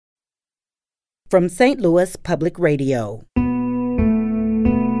from St. Louis Public Radio.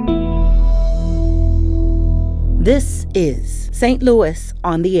 This is St. Louis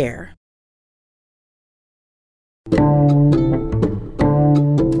on the Air.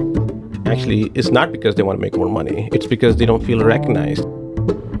 Actually, it's not because they want to make more money. It's because they don't feel recognized.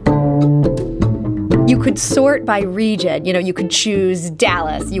 You could sort by region. You could choose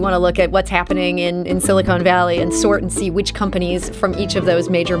Dallas. You want to look at what's happening in Silicon Valley and sort and see which companies from each of those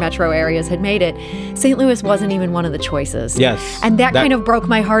major metro areas had made it. St. Louis wasn't even one of the choices. Yes. And that kind of broke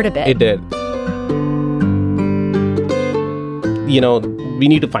my heart a bit. It did. We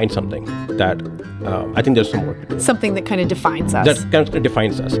need to find something that I think there's some work to do. Something that kind of defines us. That kind of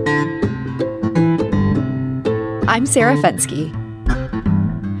defines us. I'm Sarah Fenske.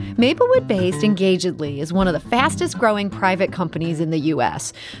 Maplewood-based Engagedly is one of the fastest-growing private companies in the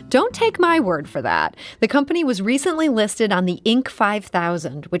U.S. Don't take my word for that. The company was recently listed on the Inc.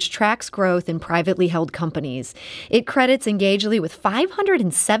 5000, which tracks growth in privately held companies. It credits Engagedly with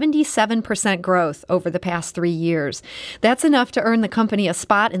 577% growth over the past 3 years. That's enough to earn the company a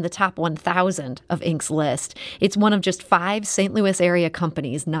spot in the top 1,000 of Inc.'s list. It's one of just 5 St. Louis area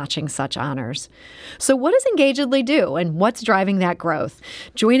companies notching such honors. So what does Engagedly do, and what's driving that growth?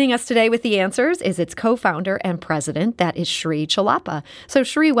 Joining us today with the answers is its co-founder and president, that is Sri Chellappa. So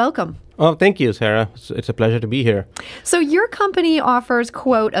Sri, welcome. Oh, thank you, Sarah. It's a pleasure to be here. So your company offers,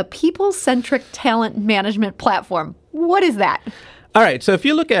 quote, a people-centric talent management platform. What is that? All right. So if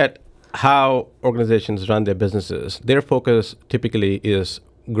you look at how organizations run their businesses, their focus typically is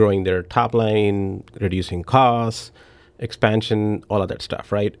growing their top line, reducing costs, expansion, all of that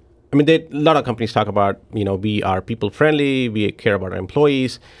stuff, right? I mean, a lot of companies talk about, we are people friendly, we care about our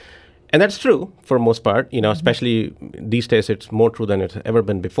employees. And that's true for the most part, especially these days, it's more true than it's ever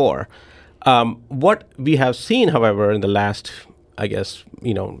been before. What we have seen, however, in the last,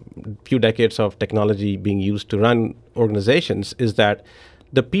 few decades of technology being used to run organizations is that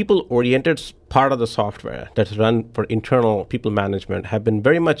the people-oriented part of the software that's run for internal people management have been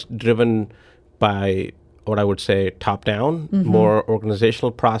very much driven by what I would say top-down, more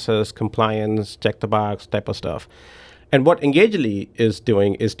organizational process, compliance, check the box type of stuff. And what Engagedly is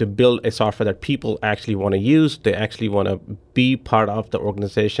doing is to build a software that people actually want to use. They actually want to be part of the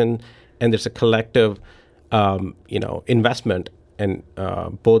organization. And there's a collective, investment and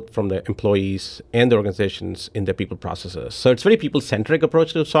both from the employees and the organizations in their people processes. So it's very people-centric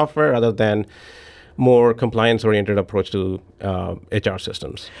approach to software rather than more compliance-oriented approach to HR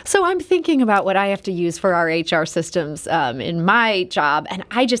systems. So I'm thinking about what I have to use for our HR systems in my job, and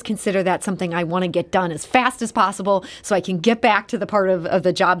I just consider that something I want to get done as fast as possible so I can get back to the part of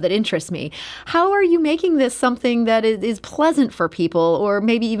the job that interests me. How are you making this something that is pleasant for people, or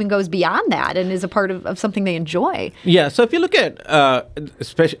maybe even goes beyond that and is a part of something they enjoy? Yeah, so if you look at,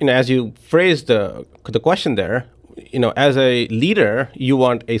 especially as you phrased the question there, as a leader, you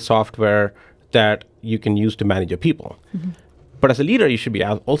want a software that you can use to manage your people. But as a leader, you should be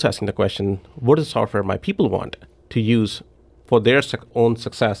also asking the question, what is software my people want to use for their own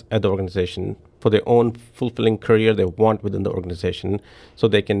success at the organization, for their own fulfilling career they want within the organization, so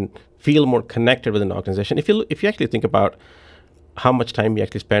they can feel more connected within the organization. If you actually think about how much time you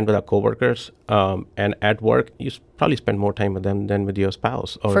actually spend with our coworkers and at work, you probably spend more time with them than with your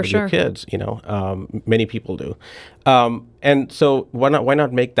spouse or with your kids. Many people do. And so why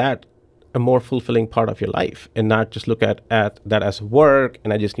not make that a more fulfilling part of your life and not just look at that as work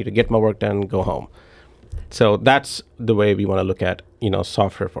and I just need to get my work done and go home. So that's the way we want to look at,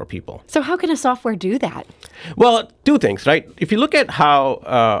 software for people. So how can a software do that? Well, 2 things, right? If you look at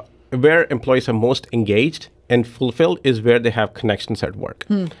how where employees are most engaged and fulfilled is where they have connections at work,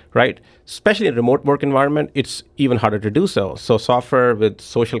 right? Especially in a remote work environment, it's even harder to do so. So software with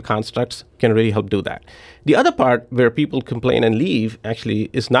social constructs can really help do that. The other part where people complain and leave actually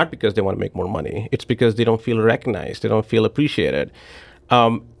is not because they want to make more money. It's because they don't feel recognized. They don't feel appreciated.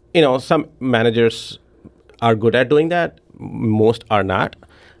 Some managers are good at doing that. Most are not.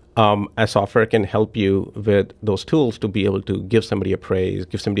 A software can help you with those tools to be able to give somebody a praise,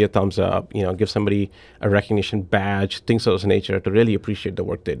 give somebody a thumbs up, give somebody a recognition badge, things of this nature to really appreciate the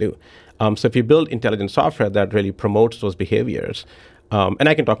work they do. So if you build intelligent software that really promotes those behaviors, and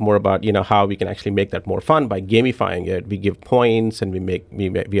I can talk more about how we can actually make that more fun by gamifying it. We give points and we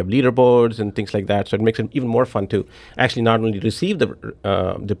have leaderboards and things like that. So it makes it even more fun to actually not only receive the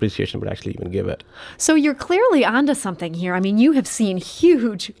appreciation, but actually even give it. So you're clearly onto something here. I mean, you have seen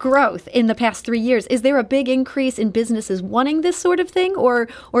huge growth in the past 3 years. Is there a big increase in businesses wanting this sort of thing, or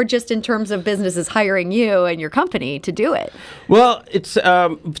just in terms of businesses hiring you and your company to do it? Well, it's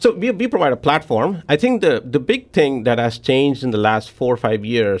so we provide a platform. I think the big thing that has changed in the last 4 or 5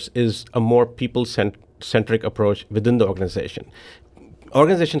 years is a more people-centric approach within the organization.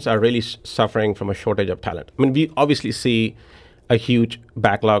 Organizations are really suffering from a shortage of talent. I mean, we obviously see a huge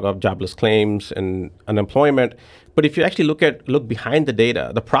backlog of jobless claims and unemployment. But if you actually look behind the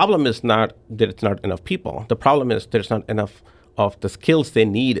data, the problem is not that it's not enough people. The problem is there's not enough of the skills they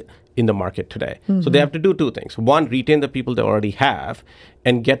need in the market today. So they have to do 2 things. One, retain the people they already have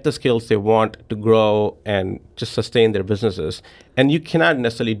and get the skills they want to grow and just sustain their businesses. And you cannot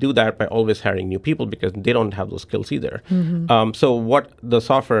necessarily do that by always hiring new people because they don't have those skills either. So what the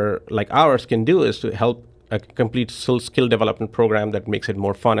software like ours can do is to help a complete skill development program that makes it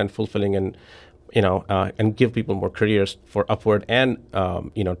more fun and fulfilling and and give people more careers for upward and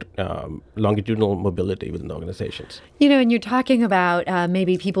longitudinal mobility within the organizations. And you're talking about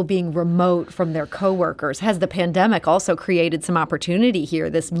maybe people being remote from their coworkers. Has the pandemic also created some opportunity here,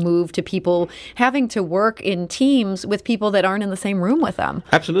 this move to people having to work in teams with people that aren't in the same room with them?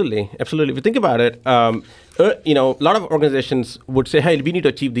 Absolutely. If you think about it, a lot of organizations would say, hey, we need to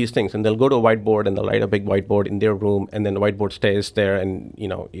achieve these things. And they'll go to a whiteboard and they'll write a big whiteboard in their room. And then the whiteboard stays there and,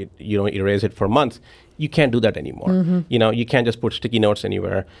 you don't erase it for months. You can't do that anymore. You can't just put sticky notes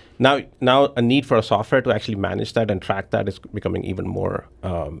anywhere. Now a need for a software to actually manage that and track that is becoming even more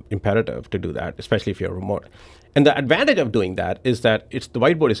imperative to do that, especially if you're remote. And the advantage of doing that is that the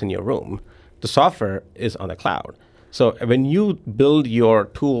whiteboard is in your room. The software is on the cloud. So when you build your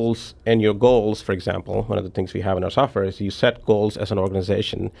tools and your goals, for example, one of the things we have in our software is you set goals as an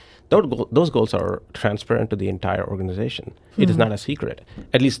organization. Those goals are transparent to the entire organization. It is not a secret.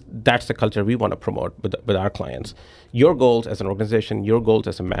 At least that's the culture we want to promote with our clients. Your goals as an organization, your goals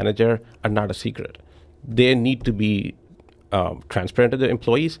as a manager are not a secret. They need to be transparent to the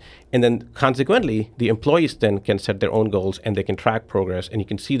employees, and then consequently, the employees then can set their own goals and they can track progress, and you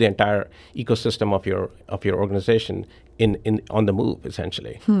can see the entire ecosystem of your organization on the move,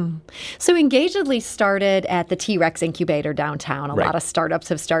 essentially. So Engagedly started at the T-Rex incubator downtown. A lot of startups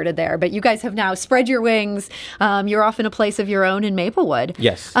have started there, but you guys have now spread your wings. You're off in a place of your own in Maplewood.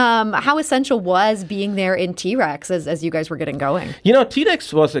 Yes. How essential was being there in T-Rex as you guys were getting going?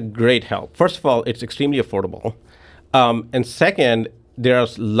 T-Rex was a great help. First of all, it's extremely affordable. And second,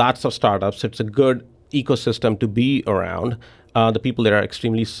 there's lots of startups. It's a good ecosystem to be around. The people there are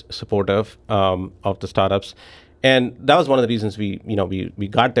extremely supportive of the startups. And that was one of the reasons we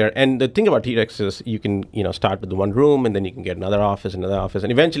got there. And the thing about T-Rex is you can, start with the one room and then you can get another office. And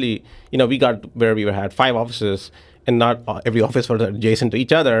eventually, we got where we had 5 offices and not every office was adjacent to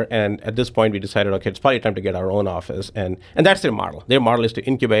each other. And at this point, we decided, okay, it's probably time to get our own office. And that's their model. Their model is to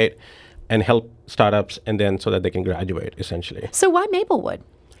incubate and help startups, and then so that they can graduate, essentially. So why Maplewood?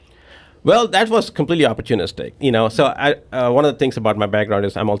 Well, that was completely opportunistic. So one of the things about my background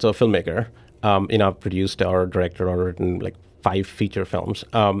is I'm also a filmmaker. I've produced or directed or written like 5 feature films.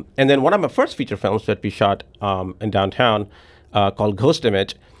 And then one of my first feature films that we shot in downtown called Ghost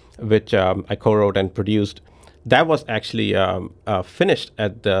Image, which I co-wrote and produced, that was actually finished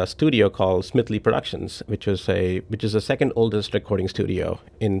at the studio called Smithley Productions, which is the second oldest recording studio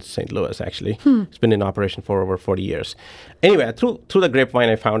in St. Louis, actually. It's been in operation for over 40 years. Anyway, through the grapevine,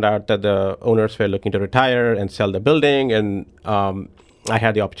 I found out that the owners were looking to retire and sell the building, and I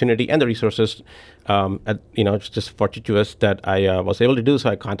had the opportunity and the resources. It's just fortuitous that I was able to do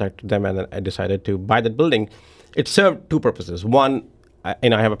so. I contacted them, and I decided to buy the building. It served 2 purposes. One, I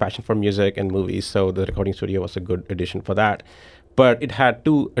have a passion for music and movies, so the recording studio was a good addition for that. But it had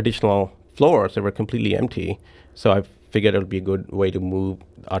 2 additional floors that were completely empty, so I figured it would be a good way to move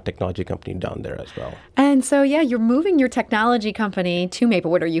our technology company down there as well. And so, you're moving your technology company to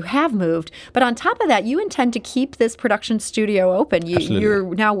Maplewood, or you have moved. But on top of that, you intend to keep this production studio open.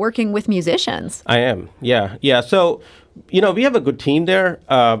 You're now working with musicians. I am, yeah. So, we have a good team there.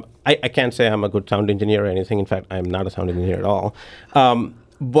 I can't say I'm a good sound engineer or anything. In fact, I'm not a sound engineer at all.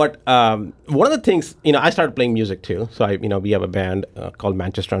 But one of the things, I started playing music too. So we have a band called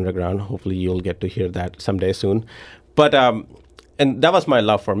Manchester Underground. Hopefully you'll get to hear that someday soon. But and that was my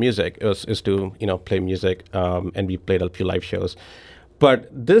love for music, is to play music, and we played a few live shows. But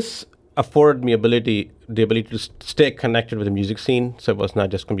this afforded me the ability to stay connected with the music scene. So it was not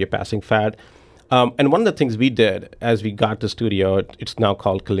just going to be a passing fad. And one of the things we did as we got the studio, it's now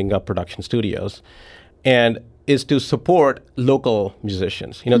called Kalinga Production Studios, and is to support local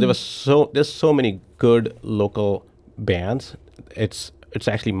musicians. There's so many good local bands. It's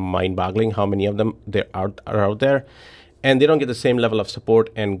actually mind-boggling how many of them are out there, and they don't get the same level of support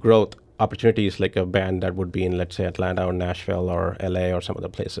and growth opportunities like a band that would be in, let's say, Atlanta or Nashville or LA or some other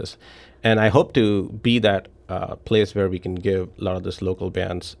places. And I hope to be that place where we can give a lot of these local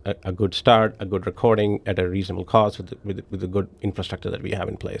bands a good start, a good recording at a reasonable cost with the good infrastructure that we have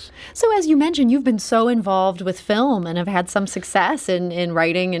in place. So as you mentioned, you've been so involved with film and have had some success in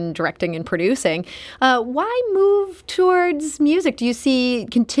writing and directing and producing. Why move towards music? Do you see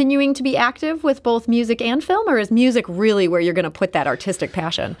continuing to be active with both music and film, or is music really where you're going to put that artistic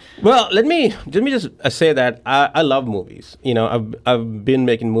passion? Well, let me just say that I love movies. I've been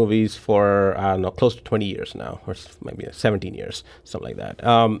making movies for close to 20 years now, or maybe 17 years, something like that.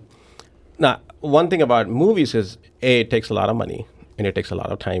 Now, one thing about movies is it takes a lot of money and it takes a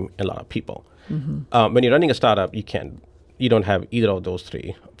lot of time and a lot of people. Mm-hmm. When you're running a startup, you don't have either of those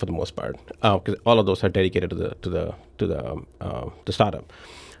three for the most part, because all of those are dedicated to the startup.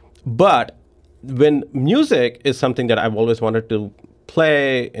 But when music is something that I've always wanted to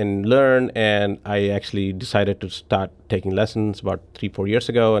play and learn, and I actually decided to start taking lessons about 3-4 years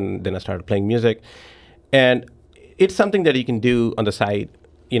ago, and then I started playing music. And it's something that you can do on the side,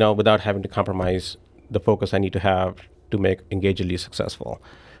 without having to compromise the focus I need to have to make Engagedly successful.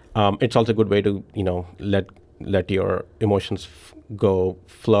 It's also a good way to, let your emotions go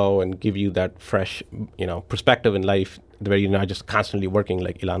flow and give you that fresh, perspective in life, where you're not just constantly working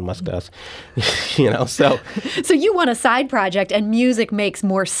like Elon Musk does, So you want a side project, and music makes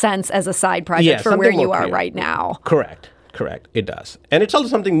more sense as a side project for where you are right now. Correct. It does, and it's also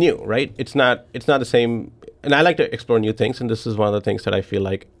something new, right? It's not the same. And I like to explore new things, and this is one of the things that I feel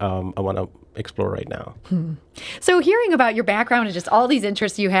like I want to explore right now. So hearing about your background and just all these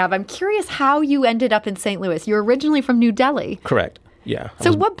interests you have, I'm curious how you ended up in St. Louis. You're originally from New Delhi. Correct. Yeah.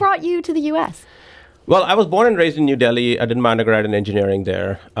 So what brought you to the U.S.? Well, I was born and raised in New Delhi. I did my undergrad in engineering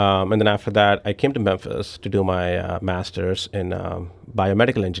there. And then after that, I came to Memphis to do my master's in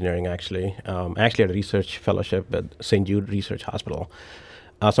biomedical engineering, actually. I actually had a research fellowship at St. Jude Research Hospital.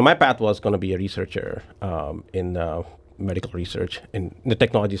 So my path was going to be a researcher in medical research, in the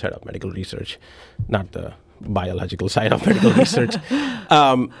technology side of medical research, not the biological side of medical research.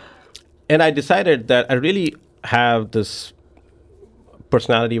 And I decided that I really have this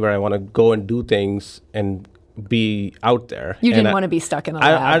personality where I want to go and do things and be out there. You didn't want to be stuck in a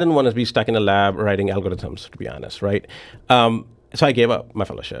lab. I didn't want to be stuck in a lab writing algorithms, to be honest, right? So I gave up my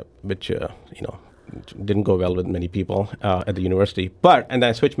fellowship, which, didn't go well with many people at the university. And then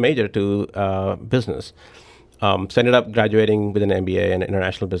I switched major to business. So I ended up graduating with an MBA in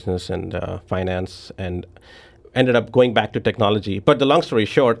international business and finance, and ended up going back to technology. But the long story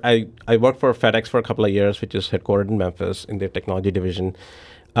short, I worked for FedEx for a couple of years, which is headquartered in Memphis in their technology division.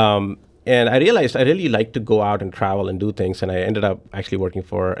 And I realized I really like to go out and travel and do things. And I ended up actually working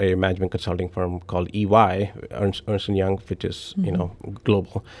for a management consulting firm called EY, Ernst & Young, which is,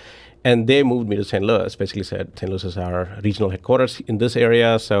 global. And they moved me to St. Louis, basically said St. Louis is our regional headquarters in this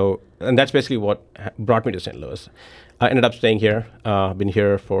area. And that's basically what brought me to St. Louis. I ended up staying here. I've been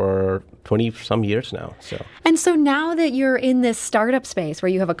here for 20-some years now. And so now that you're in this startup space where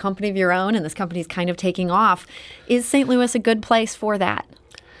you have a company of your own and this company's kind of taking off, is St. Louis a good place for that?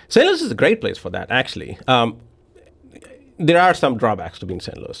 St. Louis is a great place for that, actually. There are some drawbacks to being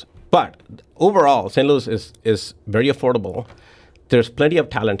St. Louis. But overall, St. Louis is very affordable. There's plenty of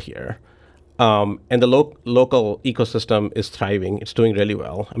talent here. And the local ecosystem is thriving. It's doing really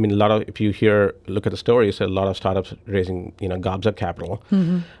well. I mean, if you look at the stories, a lot of startups raising, gobs of capital.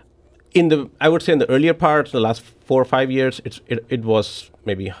 Mm-hmm. I would say in the earlier parts, the last 4 or 5 years, it was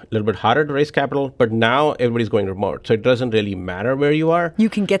maybe a little bit harder to raise capital, but now everybody's going remote. So it doesn't really matter where you are. You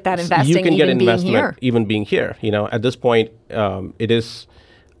can get that investing you can even get investment being here. Even being here. At this point,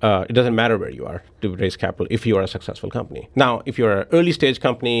 it doesn't matter where you are to raise capital if you are a successful company. Now, if you're an early stage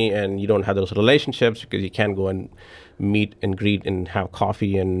company and you don't have those relationships because you can't go and meet and greet and have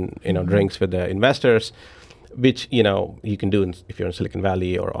coffee and drinks with the investors, which you can do if you're in Silicon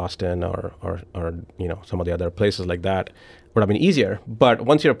Valley or Austin or some of the other places like that, would have been easier. But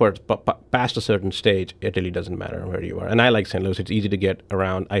once you're past a certain stage, it really doesn't matter where you are. And I like St. Louis. It's easy to get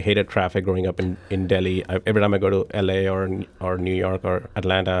around. I hated traffic growing up in Delhi. Every time I go to LA or New York or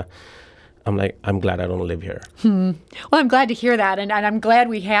Atlanta, I'm like, I'm glad I don't live here. Well, I'm glad to hear that, and I'm glad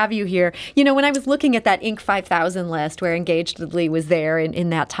we have you here. When I was looking at that Inc. 5000 list where Engagedly was there in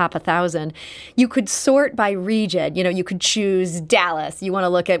that top 1,000, you could sort by region. You could choose Dallas. You want to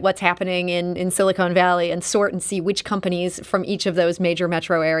look at what's happening in Silicon Valley and sort and see which companies from each of those major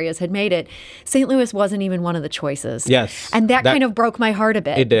metro areas had made it. St. Louis wasn't even one of the choices. Yes. And that kind of broke my heart a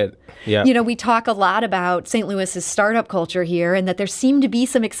bit. It did, yeah. We talk a lot about St. Louis's startup culture here and that there seem to be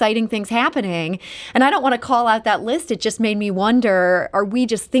some exciting things happening. happening. And I don't want to call out that list. It just made me wonder, are we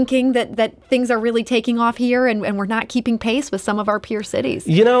just thinking that things are really taking off here and we're not keeping pace with some of our peer cities?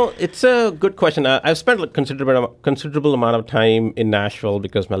 It's a good question. I've spent a considerable amount of time in Nashville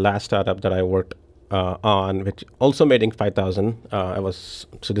because my last startup that I worked on, which also made Inc. 5000.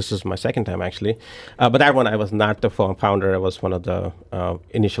 So this is my second time actually. But that one, I was not the founder. I was one of the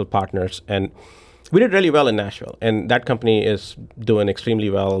initial partners. And we did really well in Nashville. And that company is doing extremely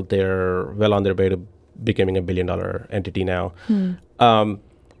well. They're well on their way to becoming $1 billion entity now. And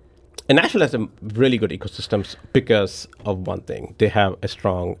Nashville has a really good ecosystems because of one thing. They have a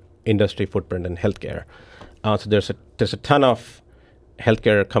strong industry footprint in healthcare. So there's a ton of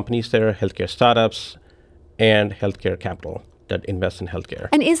healthcare companies there, healthcare startups, and healthcare capital that invest in healthcare.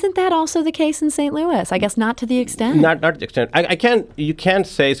 And isn't that also the case in St. Louis? I guess not to the extent. Not to the extent. You can't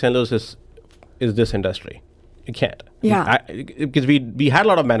say St. Louis is this industry. You can't. Yeah. Because we had a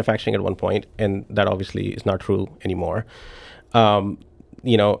lot of manufacturing at one point, and that obviously is not true anymore.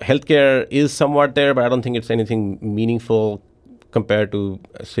 Healthcare is somewhat there, but I don't think it's anything meaningful compared to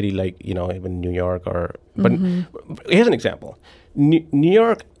a city like, even New York but here's an example.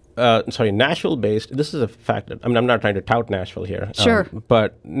 Nashville-based, this is a fact that, I'm not trying to tout Nashville here. Sure.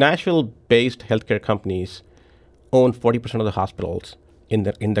 But Nashville-based healthcare companies own 40% of the hospitals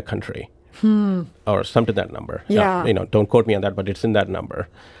in the country. Or some to that number. Yeah. Don't quote me on that, but it's in that number.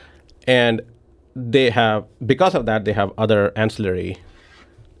 And because of that, they have other ancillary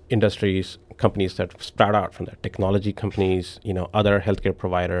industries, companies that sprout out from that. Technology companies, other healthcare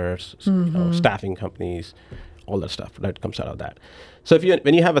providers, staffing companies, all that stuff that comes out of that. So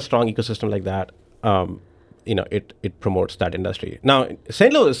when you have a strong ecosystem like that, it promotes that industry. Now,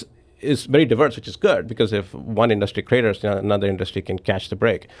 St. Louis is very diverse, which is good, because if one industry craters, another industry can catch the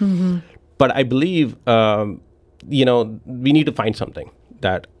break. But I believe, we need to find something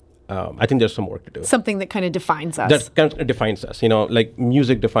that I think there's some work to do. Something that kind of defines us. That kind of defines us. Like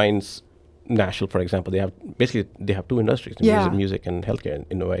music defines Nashville, for example. They have two industries, music and healthcare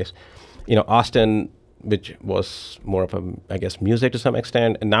in ways. Austin, which was more of music to some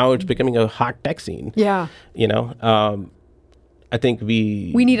extent, and now it's becoming a hot tech scene. Yeah. I think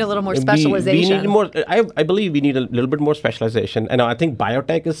we need a little more specialization. We need more. I believe we need a little bit more specialization, and I think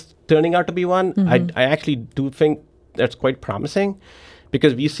biotech is turning out to be one. I actually do think that's quite promising,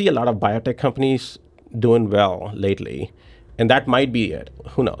 because we see a lot of biotech companies doing well lately, and that might be it.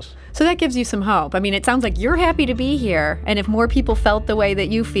 Who knows? So that gives you some hope. I mean, it sounds like you're happy to be here, and if more people felt the way that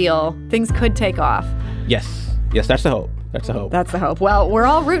you feel, things could take off. Yes, that's the hope. That's the hope. Well, we're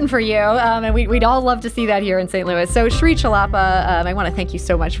all rooting for you, and we'd all love to see that here in St. Louis. So, Sri Challappa, I want to thank you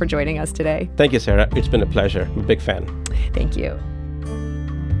so much for joining us today. Thank you, Sarah. It's been a pleasure. I'm a big fan. Thank you.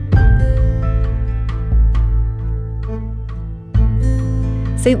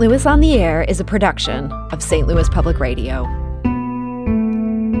 St. Louis on the Air is a production of St. Louis Public Radio.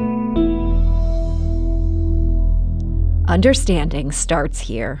 Understanding starts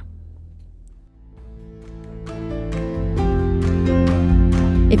here.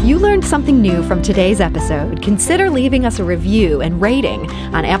 If you learned something new from today's episode, consider leaving us a review and rating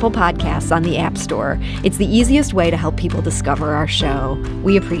on Apple Podcasts on the App Store. It's the easiest way to help people discover our show.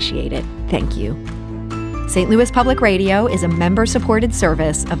 We appreciate it. Thank you. St. Louis Public Radio is a member-supported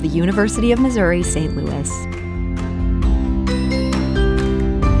service of the University of Missouri, St. Louis.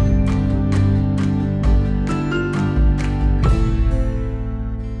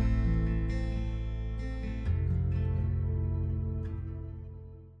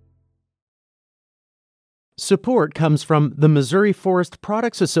 Support comes from the Missouri Forest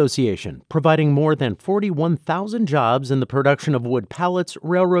Products Association, providing more than 41,000 jobs in the production of wood pallets,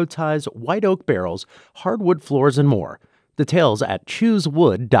 railroad ties, white oak barrels, hardwood floors, and more. Details at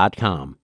choosewood.com.